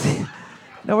think you're...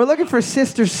 No, we're looking for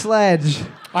Sister Sledge.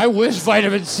 I wish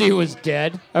Vitamin C was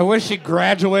dead. I wish she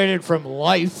graduated from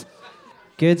life.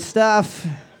 Good stuff.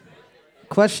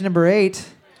 Question number 8.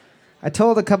 I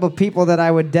told a couple people that I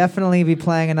would definitely be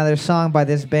playing another song by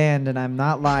this band, and I'm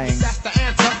not lying. That's the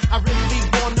answer. I really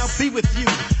wanna be with you.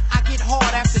 I get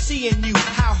hard after seeing you.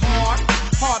 How hard?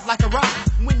 Hard like a rock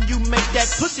when you make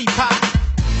that pussy pop. Pop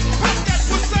that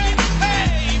pussy.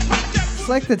 Hey, pop that It's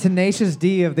like the Tenacious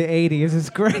D of the 80s.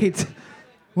 It's great.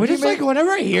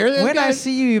 Whenever I hear this, When I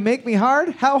see you, you make me hard.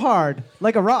 How hard?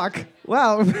 Like a rock.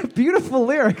 Wow, beautiful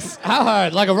lyrics. How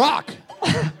hard? Like a rock.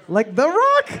 Like The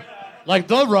Rock? Like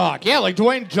The Rock. Yeah, like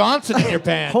Dwayne Johnson in your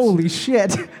pants. Holy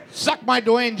shit. Suck my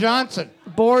Dwayne Johnson.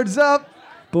 Boards up.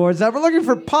 Boards up. We're looking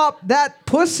for Pop That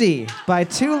Pussy by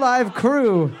 2 Live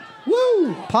Crew.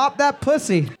 Woo! Pop That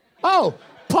Pussy. Oh,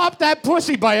 Pop That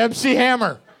Pussy by MC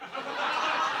Hammer.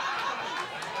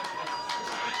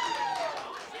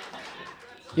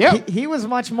 Yep. He was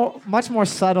much more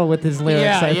subtle with his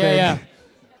lyrics, I think. Yeah.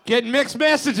 Getting mixed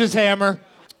messages, Hammer.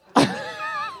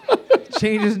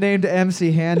 Changed his name to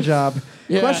MC Handjob.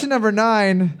 Yeah. Question number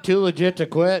 9. Too legit to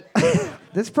quit.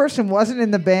 This person wasn't in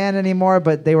the band anymore,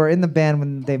 but they were in the band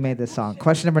when they made this song.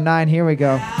 Question number 9. Here we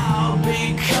go.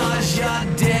 Because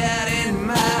you're dead in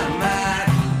my mind.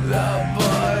 The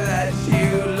boy that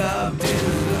you loved is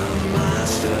the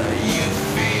monster you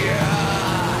fear.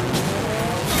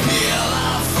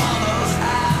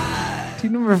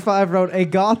 Team number 5 wrote a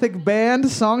gothic band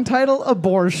song title,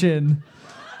 Abortion.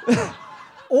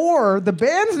 Or the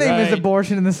band's name is Right.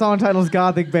 Abortion and the song title is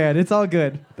Gothic Band. It's all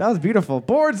good. That was beautiful.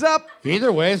 Boards up. Either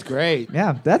way is great.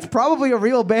 Yeah, that's probably a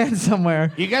real band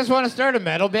somewhere. You guys want to start a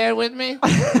metal band with me?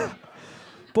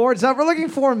 Boards up. We're looking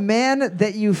for Man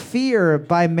That You Fear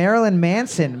by Marilyn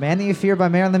Manson. Man That You Fear by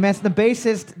Marilyn Manson. The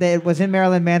bassist that was in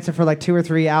Marilyn Manson for like 2 or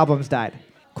 3 albums died.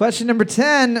 Question number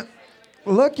 10.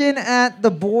 Looking at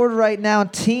the board right now,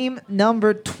 team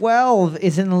number 12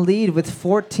 is in the lead with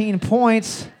 14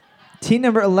 points. Team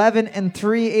number 11 and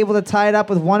 3 able to tie it up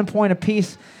with 1 point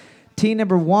apiece. Team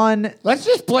number 1. Let's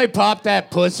just play Pop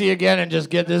That Pussy again and just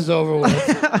get this over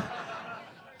with.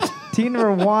 Team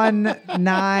number 1,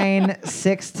 9,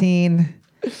 16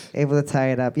 able to tie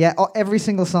it up. Yeah, every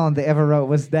single song they ever wrote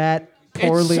was that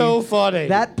poorly. It's so funny.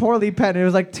 That poorly penned. It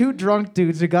was like 2 drunk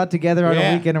dudes who got together on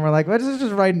a weekend and were like, let's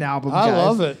just write an album, I guys.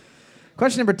 love it.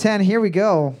 Question number 10, here we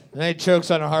go. And he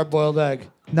chokes on a hard-boiled egg.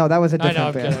 No, that was a I different know,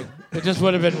 I'm band. kidding. It just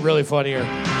would have been really funnier. You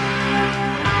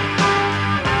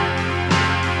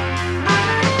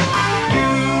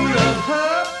love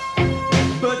her,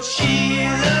 but she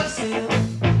loves him,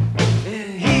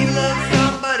 and he loves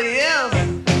somebody else.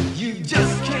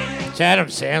 Adam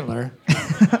Sandler.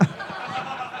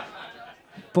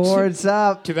 Boards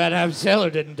up. Too bad Adam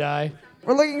Sandler didn't die.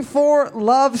 We're looking for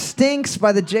Love Stinks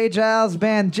by the J. Giles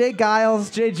Band. J.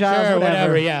 Giles, Sure,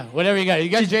 whatever, yeah. Whatever you got. You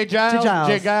got J. Giles? Giles.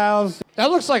 J. Giles. That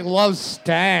looks like Love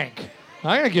Stank.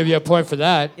 I'm going to give you a point for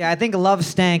that. Yeah, I think Love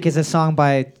Stank is a song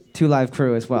by Two Live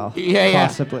Crew as well. Yeah.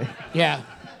 Possibly. Yeah.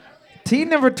 Team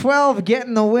number 12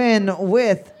 getting the win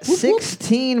with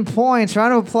 16 points.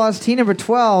 Round of applause, team number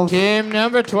 12. Team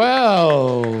number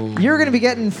 12. You're going to be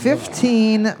getting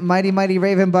 15 Mighty Mighty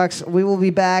Raven Bucks. We will be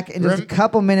back in just a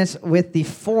couple minutes with the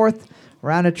fourth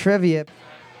round of trivia.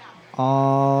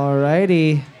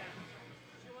 Alrighty.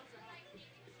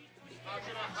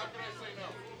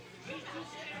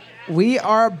 We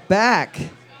are back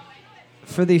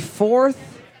for the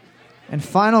fourth and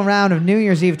final round of New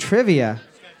Year's Eve trivia.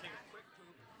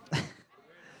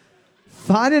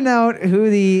 Finding out who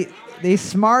the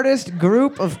smartest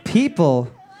group of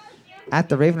people at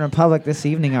the Raven Republic this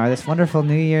evening are. This wonderful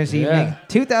New Year's evening.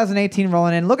 2018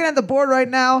 rolling in. Looking at the board right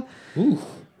now. Ooh.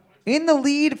 In the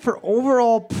lead for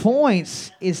overall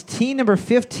points is team number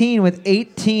 15 with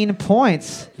 18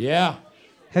 points. Yeah.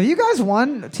 Have you guys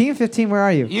won? Team 15, where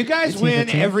are you? You guys 18, win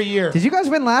 15? every year. Did you guys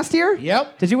win last year?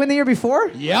 Yep. Did you win the year before?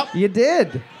 Yep. You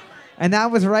did. And that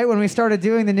was right when we started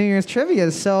doing the New Year's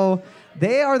trivia. So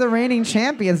they are the reigning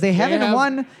champions. They haven't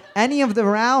won any of the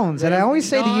rounds. And I always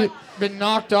say to you, been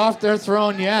knocked off their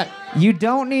throne yet. you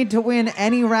don't need to win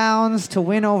any rounds to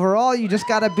win overall. You just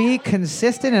got to be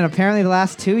consistent. And apparently the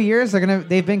last 2 years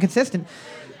they've been consistent.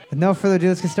 With no further ado,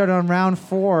 let's get started on round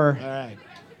 4. All right.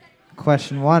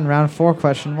 Question 1, round 4,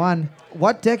 question 1.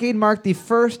 What decade marked the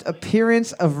first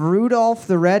appearance of Rudolph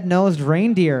the Red-Nosed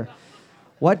Reindeer?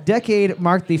 What decade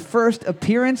marked the first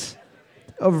appearance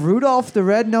of Rudolph the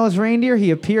Red-Nosed Reindeer?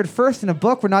 He appeared first in a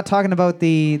book. We're not talking about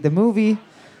the movie.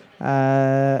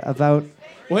 About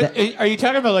What are you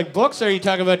talking about? Like books? Or are you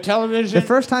talking about television? the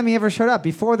first time he ever showed up.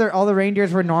 Before all the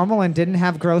reindeers were normal and didn't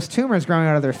have gross tumors growing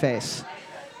out of their face.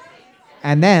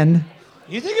 And then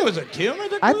You think it was a tumor?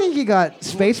 I think he got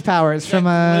space powers from glue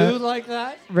a like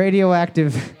that.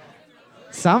 radioactive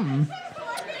something.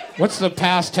 What's the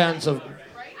past tense of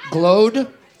glowed?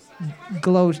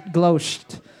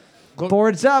 Gloshed.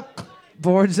 Boards up.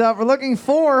 Boards up. We're looking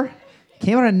for.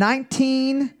 Came out in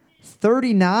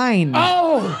 1939.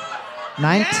 Oh!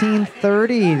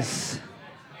 1930s.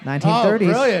 1930s. Oh,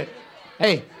 brilliant.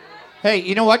 Hey,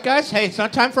 you know what, guys? Hey, it's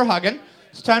not time for hugging.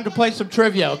 It's time to play some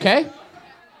trivia, okay?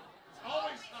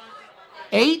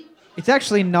 8? It's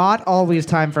actually not always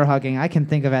time for hugging. I can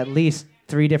think of at least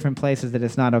 3 different places that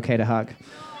it's not okay to hug.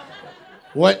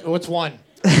 What's one?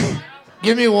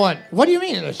 Give me one. What do you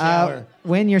mean in the shower?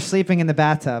 When you're sleeping in the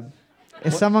bathtub.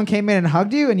 If someone came in and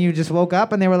hugged you and you just woke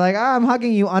up and they were like, I'm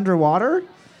hugging you underwater,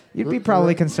 you'd be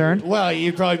probably concerned. Well,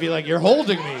 you'd probably be like, you're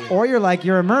holding me. Or you're like,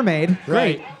 you're a mermaid.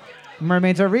 Right. Great.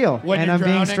 Mermaids are real. When and you're I'm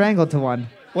being drowning? strangled to one.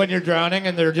 When you're drowning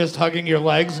and they're just hugging your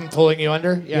legs and pulling you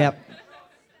under? Yeah. Yep.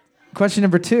 Question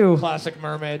number 2. Classic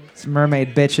mermaid. It's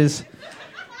mermaid bitches.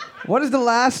 What is the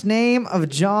last name of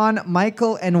John,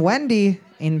 Michael, and Wendy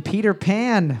in Peter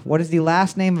Pan? What is the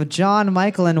last name of John,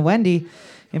 Michael, and Wendy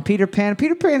in Peter Pan?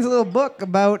 Peter Pan's a little book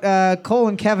about Cole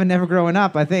and Kevin never growing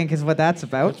up, I think, is what that's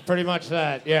about. It's pretty much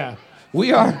that, yeah.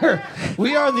 We are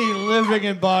the living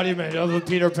embodiment of the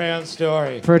Peter Pan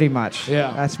story. Pretty much.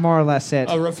 Yeah. That's more or less it.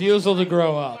 A refusal to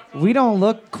grow up. We don't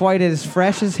look quite as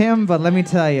fresh as him, but let me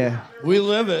tell you, We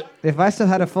live it. if I still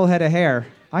had a full head of hair,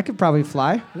 I could probably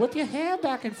fly. Whip your hair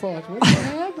back and forth. Whip your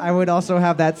hair back. I would also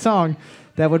have that song.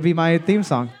 That would be my theme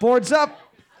song. Boards up.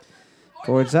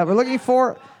 Boards up. We're looking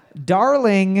for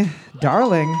Darling.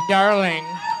 Darling. Darling.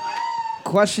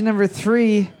 Question number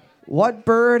 3. What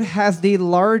bird has the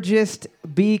largest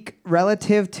beak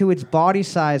relative to its body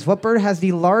size? What bird has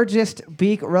the largest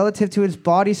beak relative to its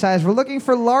body size? We're looking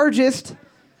for largest,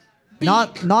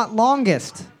 not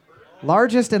longest.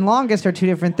 Largest and longest are 2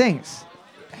 different things.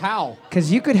 How? Because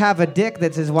you could have a dick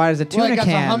that's as wide as a tuna Well, I guess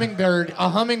can. a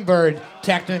hummingbird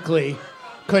technically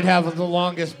could have the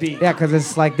longest beak. Yeah, because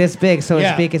it's like this big, so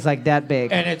Yeah. its beak is like that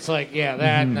big. And it's like, yeah,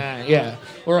 that and that, yeah.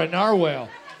 Or a narwhal.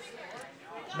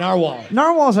 Narwhal.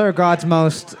 Narwhals are God's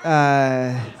most,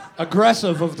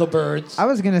 Aggressive of the birds. I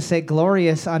was going to say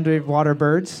glorious underwater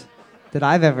birds that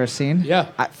I've ever seen. Yeah.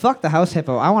 Fuck the house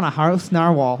hippo. I want a house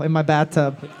narwhal in my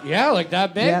bathtub. Yeah, like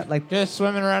that big? Yeah, like just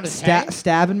swimming around a tank?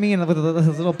 Stabbing me with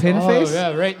his little pin Oh, face.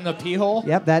 yeah, right in the pee hole?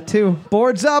 Yep, that too.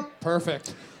 Boards up.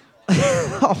 Perfect.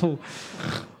 Oh.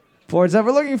 Boards up.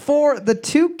 We're looking for the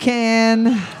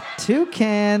toucan.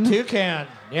 Toucan. Toucan.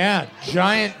 Yeah,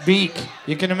 giant beak.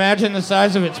 You can imagine the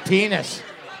size of its penis.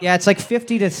 Yeah, it's like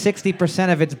 50 to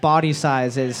 60% of its body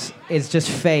size is just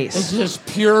face. It's just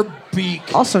pure beak.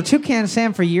 Also, Toucan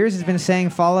Sam for years has been saying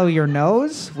follow your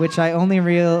nose, which I only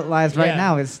realized right Yeah.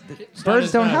 now is It's not birds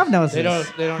his don't nose. have noses. They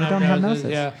don't have noses.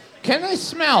 Yeah. Can they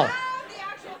smell?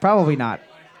 Probably not.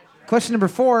 Question number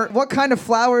 4. What kind of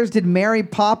flowers did Mary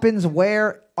Poppins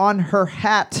wear on her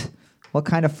hat? What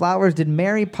kind of flowers did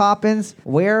Mary Poppins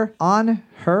wear on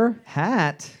her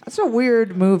hat? That's a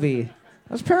weird movie.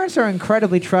 Those parents are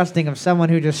incredibly trusting of someone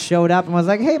who just showed up and was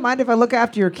like, hey, mind if I look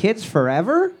after your kids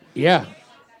forever? Yeah.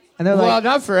 And they're Well, like,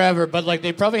 not forever, but like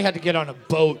they probably had to get on a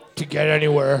boat to get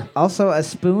anywhere. also, a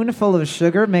spoonful of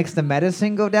sugar makes the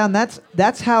medicine go down.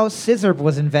 That's how scissor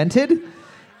was invented,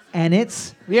 and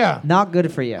it's Yeah. not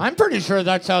good for you. I'm pretty sure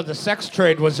that's how the sex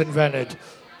trade was invented.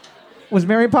 Was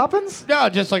Mary Poppins? No,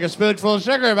 just like a spoonful of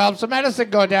sugar helps the medicine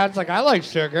go down. It's like, I like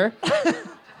sugar.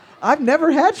 I've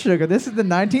never had sugar. This is the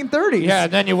 1930s. Yeah,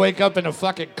 and then you wake up in a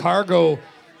fucking cargo,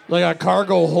 like a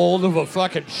cargo hold of a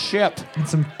fucking ship. And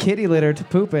some kitty litter to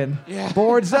poop in. Yeah.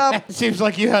 Boards up. It seems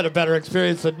like you had a better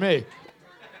experience than me.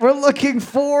 We're looking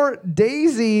for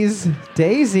daisies.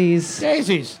 Daisies.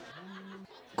 Daisies.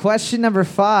 Question number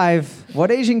 5. What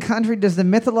Asian country does the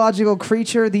mythological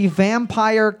creature, the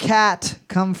vampire cat,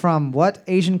 come from? What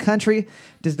Asian country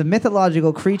does the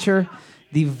mythological creature,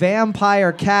 the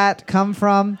vampire cat, come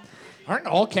from? Aren't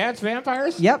all cats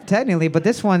vampires? Yep, technically, but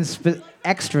this one's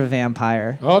extra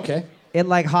vampire. Okay. It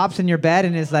like hops in your bed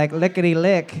and is like lickety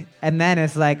lick, and then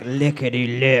it's like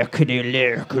lickety lickety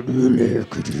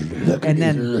lickety lick,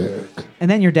 and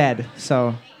then you're dead.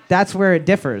 So that's where it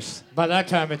differs. By that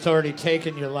time, it's already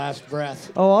taken your last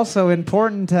breath. Oh, also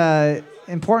important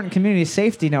community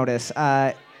safety notice.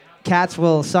 Cats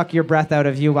will suck your breath out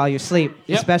of you while you sleep,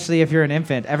 Yep. especially if you're an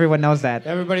infant. Everyone knows that.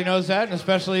 Everybody knows that, and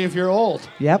especially if you're old.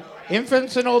 Yep.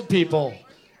 Infants and old people.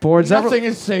 Boards up. Nothing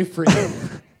is safe for you.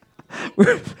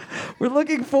 We're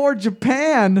looking for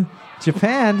Japan.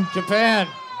 Japan. Japan.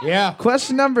 Yeah.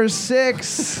 Question number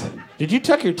 6. Did you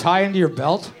tuck your tie into your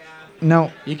belt?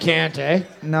 No, You can't, eh?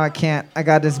 no, I can't. I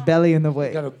got this belly in the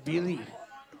way. Got a billy.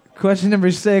 Question number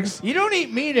 6. You don't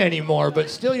eat meat anymore, but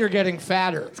still you're getting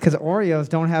fatter. It's because Oreos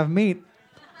don't have meat. You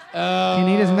can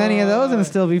eat as many of those and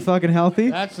still be fucking healthy.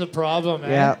 That's the problem,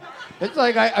 man. Yeah. It's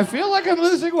like I feel like I'm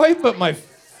losing weight, but my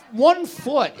one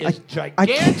foot is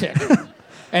gigantic.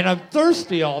 And I'm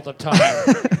thirsty all the time.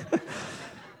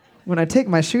 When I take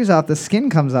my shoes off, the skin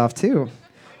comes off too.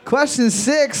 Question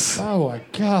 6. Oh my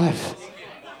God.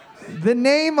 The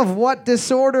name of what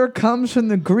disorder comes from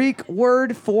the Greek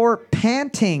word for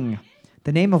panting?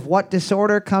 The name of what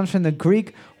disorder comes from the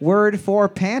Greek word for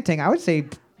panting? I would say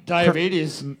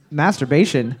Diabetes.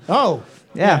 masturbation. Oh.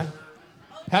 Yeah.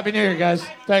 Happy New Year, guys.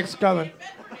 Thanks for coming.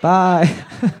 Bye.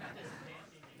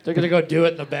 They're going to go do it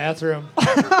in the bathroom.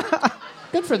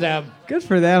 Good for them. Good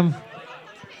for them.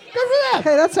 Good for them.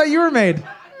 Hey, that's how you were made.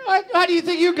 How do you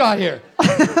think you got here?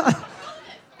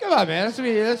 Come on, man.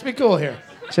 Let's be cool here.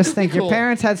 Just think, your cool.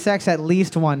 parents had sex at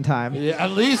least one time. Yeah,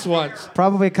 at least once.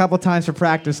 Probably a couple times for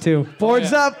practice, too.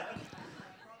 Boards yeah. up.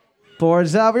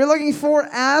 Boards up. We're looking for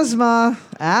asthma.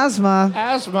 Asthma.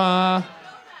 Asthma.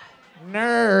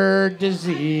 Nerd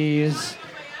disease.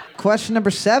 Question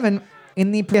number 7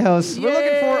 in the house. We're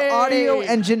looking for Yay! Audio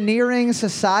Engineering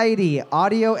Society.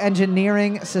 Audio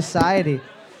Engineering Society.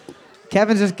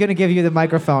 Kevin's just going to give you the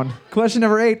microphone. Question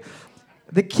number 8.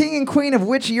 The king and queen of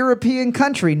which European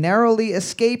country narrowly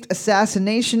escaped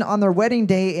assassination on their wedding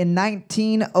day in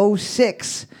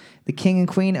 1906? The king and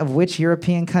queen of which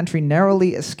European country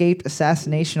narrowly escaped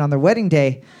assassination on their wedding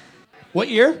day? What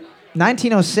year?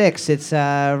 1906. It's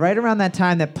right around that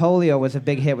time that polio was a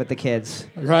big hit with the kids.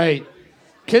 Right.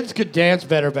 Kids could dance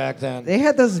better back then. They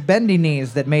had those bendy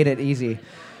knees that made it easy.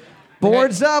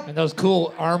 Boards up. And those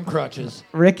cool arm crutches.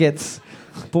 Ricketts.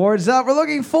 Boards up. We're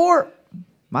looking for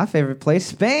my favorite place,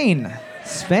 Spain.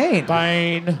 Spain.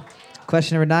 Fine.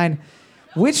 Question number 9.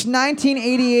 Which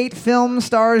 1988 film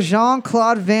stars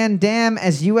Jean-Claude Van Damme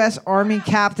as U.S. Army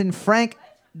Captain Frank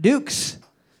Dukes?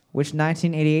 Which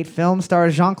 1988 film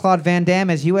stars Jean-Claude Van Damme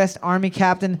as U.S. Army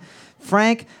Captain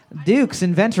Frank Dukes,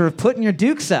 inventor of putting your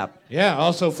dukes up? Yeah,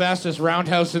 also fastest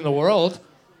roundhouse in the world.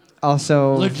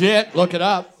 Also, Legit. Look it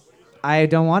up. I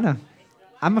don't want to.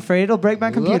 I'm afraid it'll break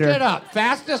my computer. Look it up.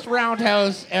 Fastest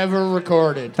roundhouse ever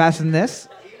recorded. Faster than this?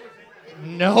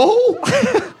 No?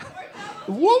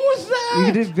 What was that?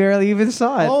 You did barely even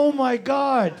saw it. Oh my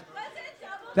God.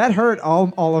 That hurt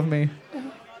all of me.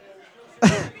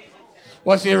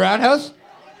 What's the roundhouse?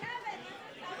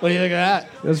 What do you think of that?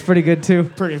 It was pretty good too.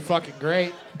 Pretty fucking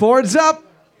great. Boards up.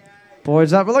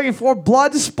 Boards up. We're looking for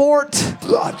blood sport.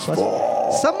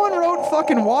 Bloodsport. Someone wrote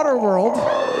fucking Waterworld.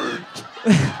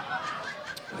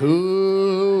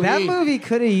 Hoo-wee. That movie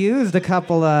could have used a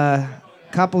couple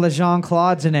of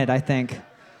Jean-Claudes in it, I think.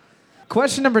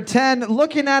 Question number 10.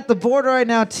 Looking at the board right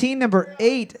now, team number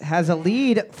 8 has a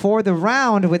lead for the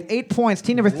round with 8 points.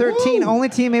 Team number 13, only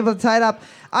team able to tie it up.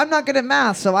 I'm not good at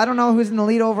math, so I don't know who's in the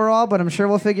lead overall, but I'm sure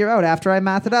we'll figure out after I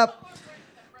math it up.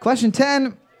 Question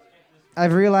 10.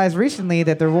 I've realized recently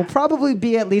that there will probably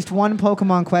be at least one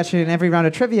Pokemon question in every round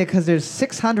of trivia because there's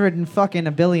 600 and fucking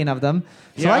a billion of them.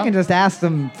 So I can just ask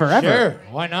them forever. Sure,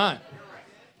 why not?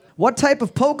 What type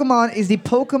of Pokemon is the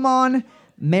Pokemon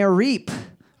Mareep?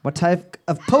 What type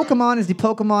of Pokemon is the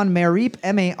Pokemon Mareep?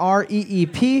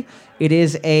 M-A-R-E-E-P. It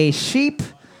is a sheep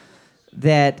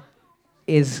that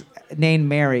is named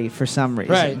Mary for some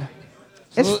reason. Right.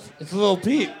 It's a little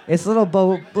Peep. It's little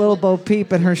Bo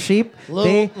Peep and her sheep.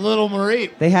 Little Marie.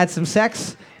 They had some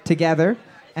sex together,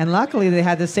 and luckily they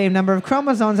had the same number of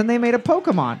chromosomes, and they made a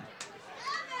Pokemon.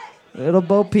 Little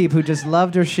Bo Peep who just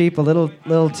loved her sheep a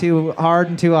little too hard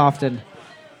and too often.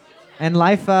 And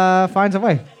life finds a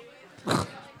way.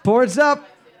 Boards up.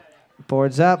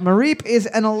 Mareep is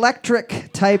an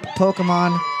electric type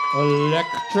Pokemon.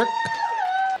 Electric.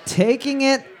 Taking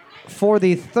it for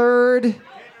the third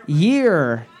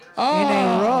year in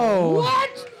a row.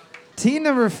 What? Team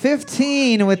number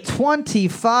 15 with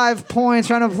 25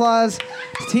 points. Round of applause.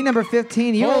 Team number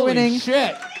 15, you are winning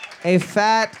Shit. a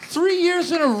fat 3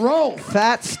 years in a row.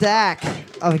 fat stack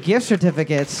of gift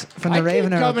certificates from the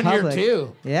Raven coming Republic. here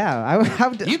too. Yeah, I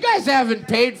would. You guys haven't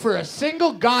paid for a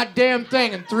single goddamn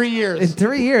thing in 3 years. In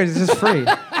 3 years, it's just free.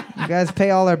 You guys pay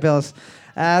all our bills.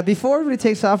 Before everybody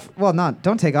takes off, well,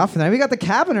 don't take off from there. We got the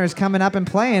Cabiners coming up and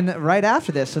playing right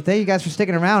after this. So thank you guys for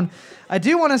sticking around. I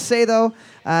do want to say, though,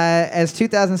 as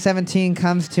 2017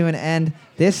 comes to an end,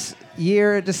 this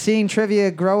year, just seeing trivia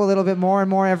grow a little bit more and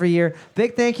more every year.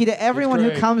 Big thank you to everyone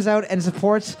who comes out and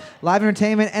supports live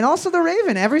entertainment and also the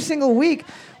Raven every single week.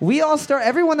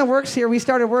 Everyone that works here, we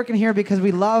started working here because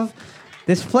we love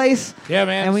this place. Yeah,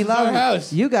 man. And we this is our love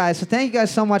house. you guys. So thank you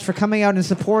guys so much for coming out and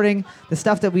supporting the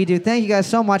stuff that we do. Thank you guys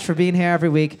so much for being here every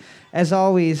week. As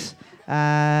always,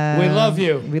 We love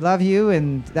you. We love you,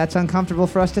 and that's uncomfortable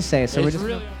for us to say. So we're It's just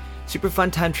really. Super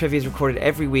Fun Time Trivia is recorded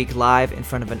every week live in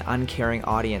front of an uncaring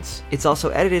audience. It's also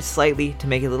edited slightly to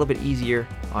make it a little bit easier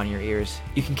on your ears.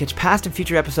 You can catch past and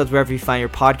future episodes wherever you find your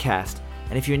podcast.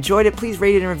 And if you enjoyed it, please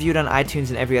rate it and review it on iTunes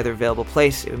and every other available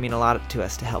place. It would mean a lot to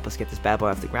us to help us get this bad boy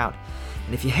off the ground.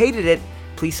 And if you hated it,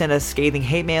 please send us scathing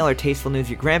hate mail or tasteful news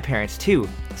of your grandparents to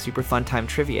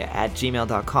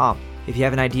superfuntimetrivia@gmail.com. If you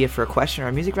have an idea for a question or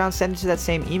a music round, send it to that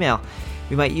same email.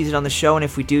 We might use it on the show, and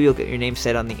if we do, you'll get your name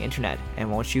said on the internet. And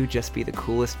won't you just be the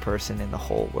coolest person in the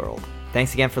whole world?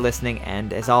 Thanks again for listening,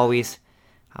 and as always,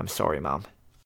 I'm sorry, Mom.